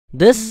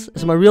This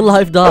is my real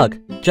life dog,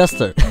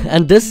 Jester.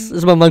 And this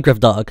is my Minecraft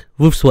dog,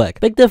 Woofswag.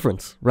 Big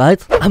difference,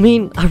 right? I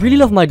mean, I really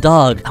love my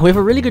dog, and we have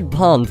a really good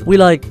bond. We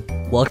like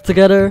walk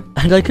together,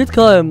 and I could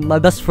call him my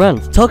best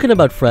friend. Talking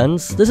about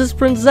friends, this is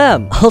Prince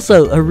Zam,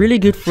 also a really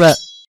good friend.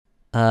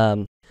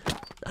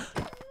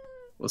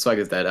 Woofswag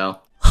is dead,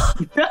 Al.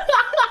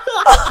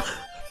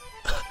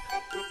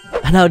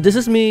 And now this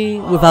is me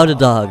without a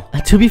dog.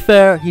 And to be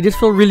fair, he did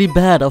feel really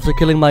bad after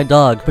killing my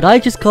dog, but I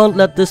just can't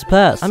let this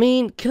pass. I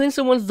mean, killing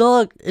someone's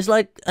dog is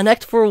like an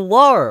act for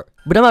war.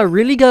 But am I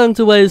really going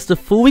to waste a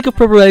full week of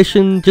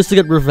preparation just to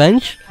get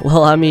revenge?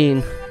 Well, I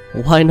mean,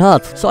 why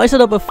not? So I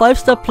set up a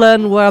 5-step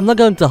plan where I'm not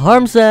going to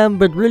harm Zam,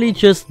 but really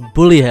just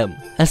bully him.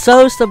 And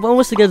so, step 1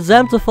 was to get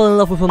Zam to fall in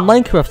love with a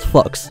Minecraft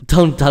fox.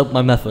 Don't doubt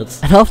my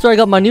methods. And after I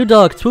got my new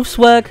dog,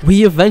 Woofswag,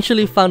 we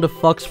eventually found a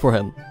fox for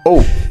him.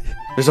 Oh,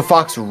 there's a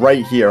fox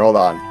right here. Hold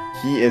on.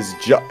 He is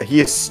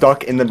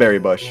stuck in the berry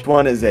bush. This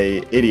one is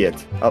a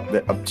idiot. Up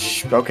there.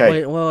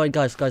 Okay. Wait,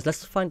 guys,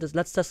 let's find this.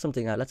 Let's test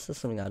something out.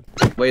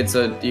 Wait,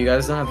 so do you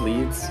guys don't have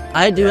leads?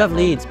 I do have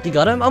leads. You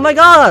got him? Oh my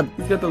god!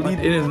 He's got the lead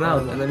in his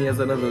mouth, and then he has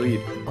another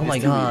lead. Oh my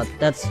god,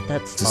 that's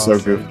This is awesome.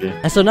 so goofy.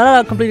 And so now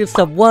that I completed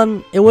step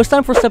 1, it was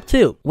time for step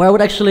 2, where I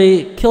would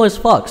actually kill his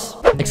fox.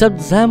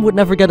 Except Zam would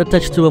never get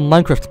attached to a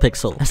Minecraft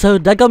pixel. And so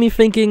that got me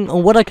thinking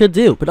on what I could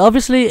do. But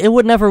obviously it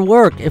would never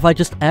work if I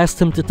just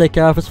asked him to take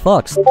care of his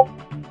fox.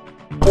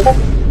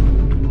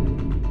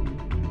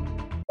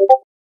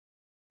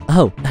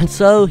 Oh, and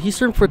so he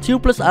streamed for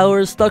 2+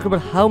 hours talking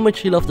about how much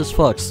he loved his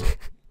fox.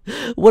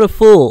 What a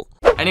fool.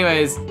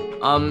 Anyways,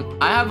 I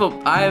have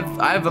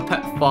a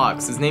pet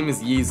fox. His name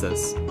is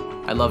Yeezus.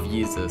 I love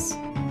Yeezus.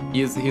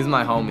 He's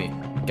my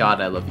homie.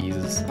 God, I love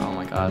Yeezus. Oh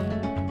my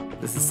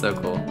god. This is so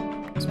cool.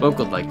 Spoke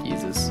would like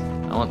Yeezus.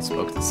 I want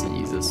Spoke to see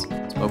Yeezus.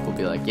 Spoke will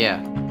be like,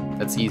 yeah,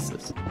 that's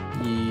Yeezus.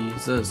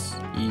 Yeezus,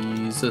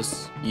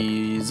 Yeezus,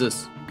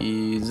 Yeezus,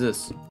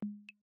 Yeezus.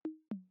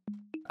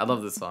 I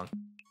love this song.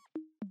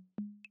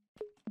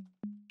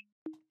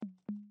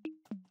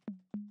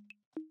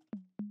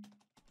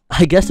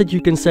 I guess that you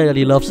can say that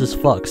he loves his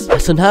fox.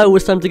 So now it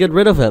was time to get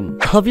rid of him.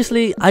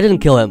 Obviously, I didn't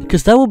kill him,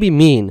 because that would be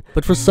mean.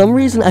 But for some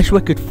reason,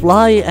 Ashwa could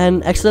fly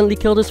and accidentally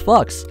killed his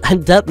fox.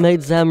 And that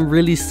made Zam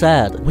really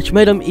sad, which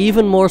made him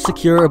even more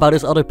secure about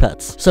his other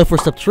pets. So for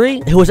step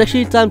 3, it was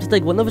actually time to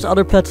take one of his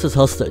other pets as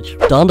hostage.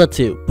 Donda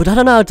too. But I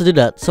don't know how to do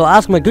that, so I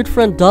asked my good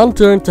friend Don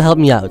Turn to help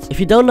me out. If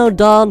you don't know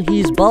Don,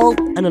 he's bald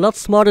and a lot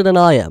smarter than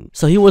I am.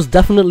 So he was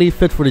definitely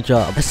fit for the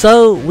job. And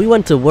so we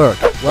went to work.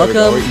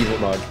 Welcome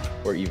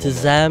to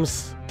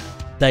Zam's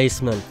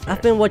basement.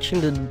 I've been watching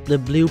the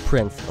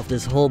blueprint of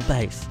this whole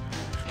base,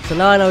 so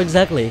now I know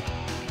exactly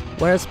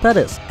where his pet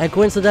is, and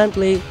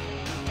coincidentally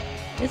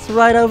it's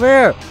right over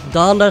here.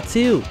 Donda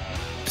 2.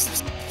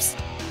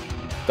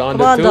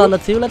 Come on, Donda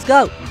 2, let's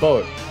go.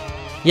 Boat.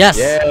 Yes.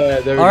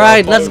 Yeah, there we go.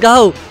 Alright, let's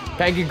go.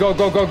 Pangi, go.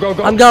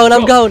 I'm going.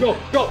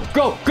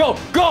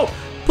 Go.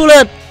 Pull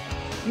it.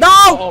 No.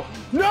 Uh-oh.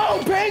 No,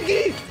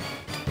 Pangi.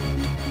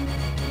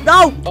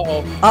 No!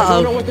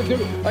 I don't know what to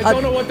do. I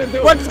don't know what to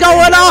do. What's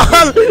going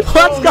on?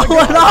 What's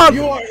going on?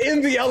 You are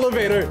in the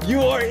elevator.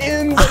 You are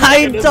in the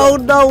I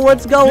don't know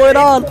what's going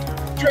on.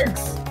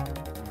 Tricks.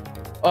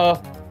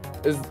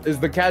 Is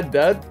the cat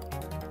dead?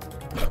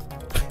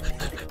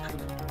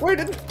 Where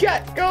did the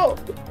cat go?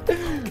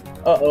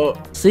 Uh-oh.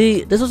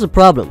 See, this was a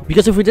problem,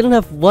 because if we didn't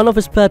have one of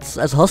his pets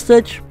as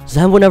hostage,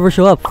 Zam would never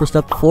show up for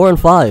step 4 and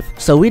 5.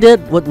 So we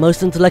did what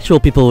most intellectual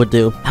people would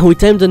do, and we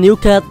tamed a new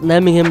cat,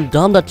 naming him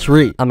Donda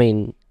 3. I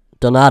mean,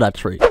 Donada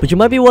Tree. But you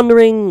might be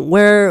wondering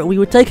where we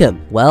would take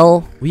him.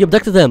 Well, we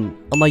abducted him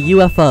on my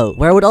UFO,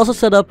 where I would also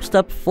set up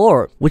step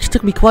 4, which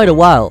took me quite a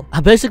while. I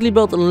basically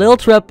built a little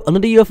trap under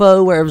the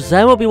UFO where if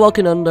Zam would be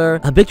walking under,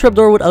 a big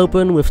trapdoor would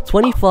open with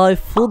 25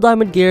 full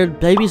diamond geared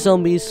baby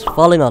zombies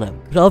falling on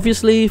him. But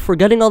obviously, for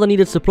getting all the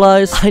needed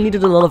supplies, I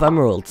needed a lot of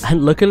emeralds.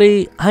 And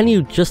luckily, I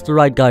knew just the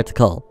right guy to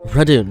call.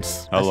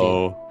 Radoons.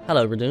 Hello.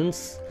 Hello,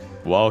 Radoons.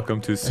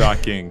 Welcome to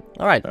Socking.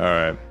 Alright.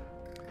 Alright.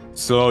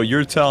 So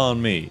you're telling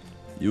me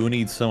you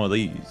need some of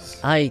these?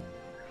 I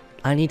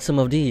need some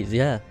of these,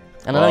 yeah.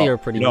 And I know you're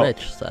pretty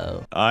rich,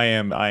 so... I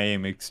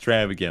am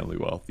extravagantly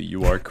wealthy,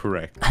 you are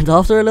correct. And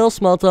after a little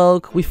small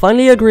talk, we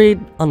finally agreed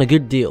on a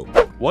good deal.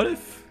 What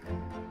if,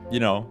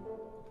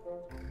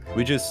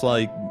 we just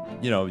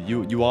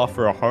you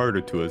offer a heart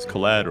or two as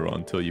collateral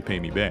until you pay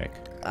me back?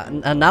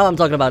 And now I'm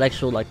talking about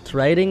actual,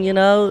 trading,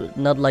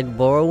 not like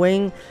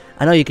borrowing.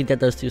 I know you could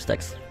get those 2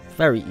 stacks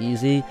very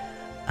easy.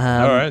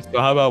 Alright, so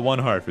how about 1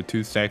 heart for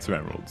 2 stacks of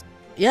emeralds?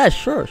 Yeah,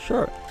 sure.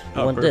 You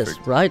want perfect. this,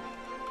 right?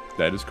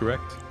 That is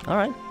correct.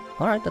 Alright,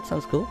 that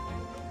sounds cool.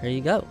 Here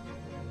you go.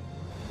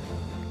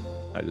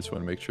 I just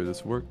want to make sure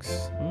this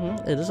works.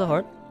 It is a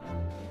heart.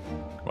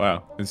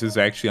 Wow, this is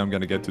actually, I'm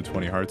gonna get to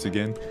 20 hearts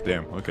again?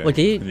 Damn, okay. Wait,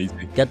 can you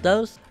get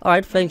those?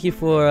 Alright, thank you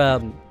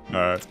for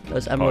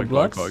those emerald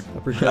blocks. I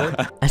appreciate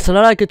it. And so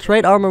now I could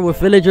trade armor with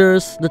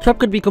villagers, the trap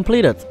could be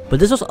completed. But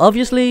this was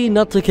obviously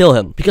not to kill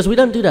him, because we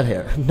don't do that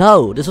here.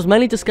 No, this was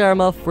mainly to scare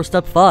him off for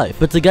step 5.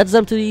 But to get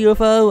them to the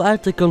UFO, I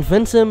had to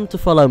convince him to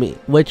follow me,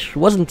 which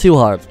wasn't too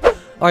hard.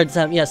 Alright,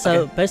 Sam. Yeah. So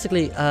Okay.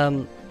 basically,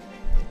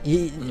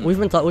 we've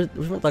been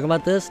talking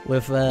about this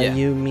with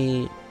you,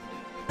 me,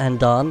 and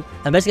Don,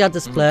 and basically had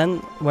this plan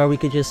where we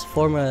could just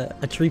form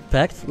a tree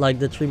pact, like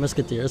the Three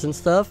Musketeers and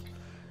stuff,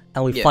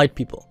 and we fight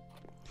people.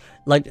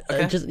 Like,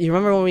 just you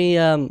remember when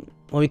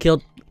we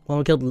killed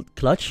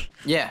Clutch?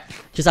 Yeah.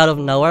 Just out of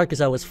nowhere, because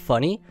that was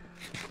funny.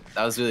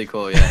 That was really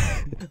cool.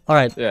 Yeah. All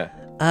right. Yeah.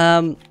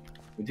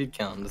 We did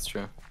kill him. That's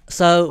true.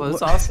 So. Well,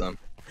 that's awesome.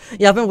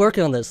 Yeah, I've been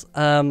working on this.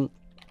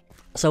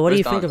 So what do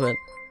you think of it?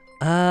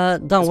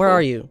 Don, where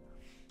are you?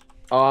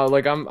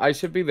 Like I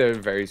should be there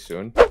very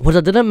soon. What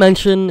I didn't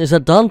mention is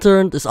that Don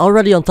Turned is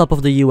already on top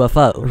of the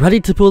UFO, ready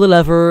to pull the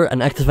lever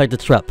and activate the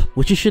trap,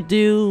 which you should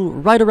do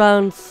right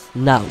around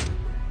now.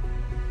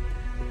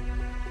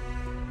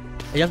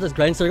 You have this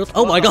grain circles.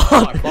 Oh my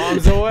god!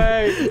 Bombs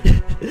away!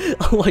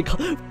 Oh my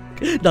god.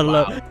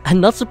 No. And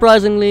not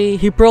surprisingly,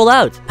 he pearled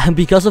out. And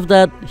because of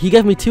that, he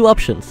gave me two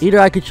options. Either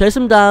I could chase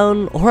him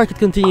down, or I could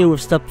continue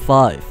with step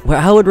 5, where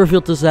I would reveal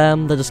to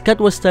Sam that his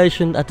cat was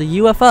stationed at the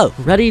UFO,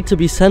 ready to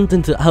be sent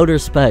into outer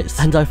space.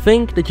 And I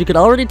think that you could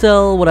already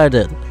tell what I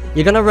did.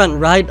 You're gonna run,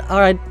 right?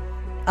 Alright.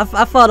 I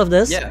thought of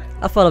this. Yeah.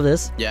 I thought of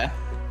this. Yeah.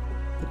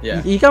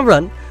 Yeah. You can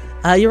run.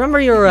 You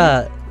remember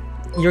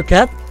your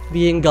cat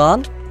being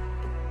gone?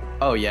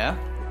 Oh yeah.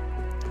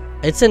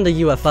 It's in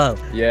the UFO.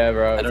 Yeah,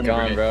 bro. It's don't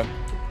gone, agree. bro.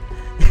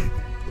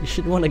 You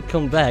should want to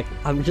come back.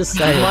 I'm just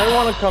You saying. might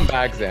want to come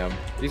back, Sam.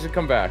 You should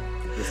come back.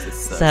 This is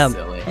so Sam,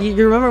 silly.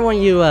 you remember when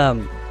you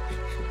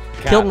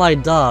killed my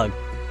dog?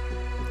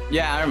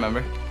 Yeah, I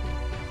remember.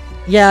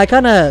 Yeah, I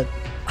kinda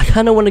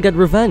want to get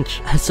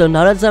revenge. So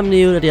now that Sam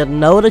knew that he had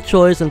no other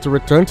choice than to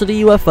return to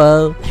the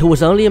UFO, it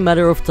was only a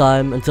matter of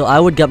time until I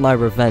would get my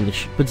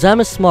revenge. But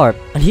Sam is smart,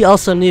 and he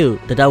also knew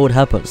that that would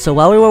happen. So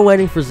while we were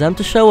waiting for Sam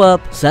to show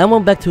up, Sam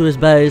went back to his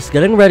base,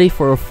 getting ready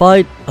for a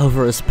fight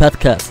over his pet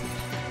cat.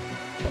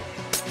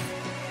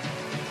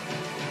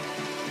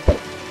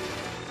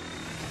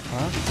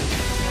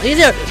 He's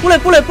here! Pull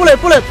it! Pull it! Pull it!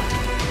 Pull it!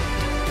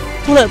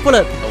 Pull it! Pull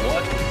it! The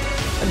what?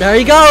 And there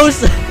he goes!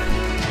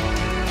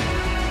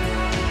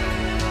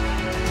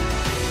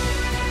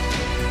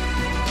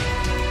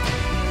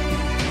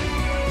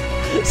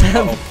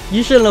 Sam,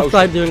 you shouldn't have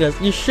tried doing this.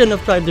 You shouldn't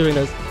have tried doing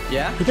this.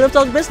 Yeah? We could have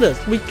talked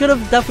business. We could have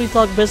definitely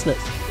talked business.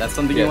 That's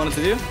something you wanted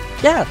to do?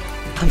 Yeah.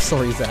 I'm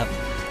sorry, Sam.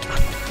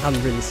 I'm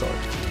really sorry.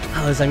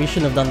 Oh, Sam, you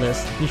shouldn't have done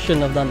this. You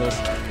shouldn't have done this.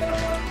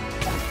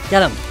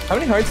 Get him. How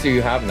many hearts do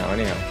you have now,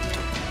 anyhow?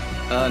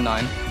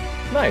 9.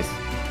 Nice.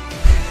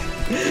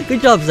 Good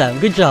job, Sam.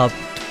 Good job.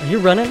 Are you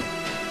running?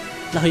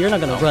 No, you're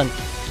not gonna run.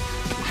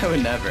 I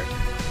would never.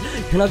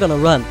 You're not gonna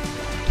run.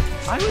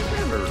 I would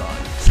never run.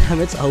 Sam,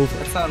 it's over.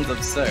 That sounds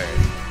absurd.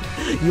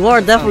 You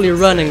are definitely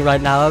absurd. running right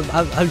now.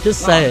 I'm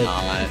just saying. No,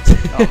 I'm not.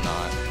 No, I'm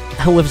not.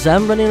 And with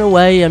Sam running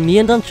away and me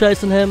and Don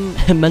chasing him,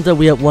 it meant that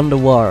we had won the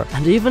war.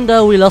 And even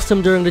though we lost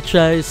him during the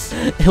chase,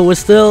 it was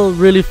still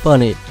really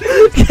funny.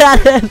 Get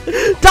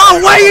it!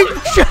 Don, why are you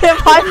shooting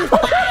my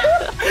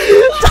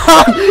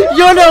Don,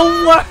 you're the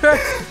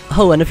worst!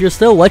 Oh, and if you're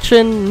still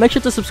watching, make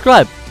sure to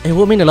subscribe. It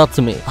will mean a lot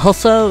to me.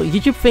 Also,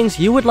 YouTube thinks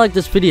you would like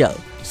this video.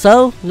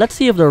 So, let's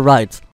see if they're right.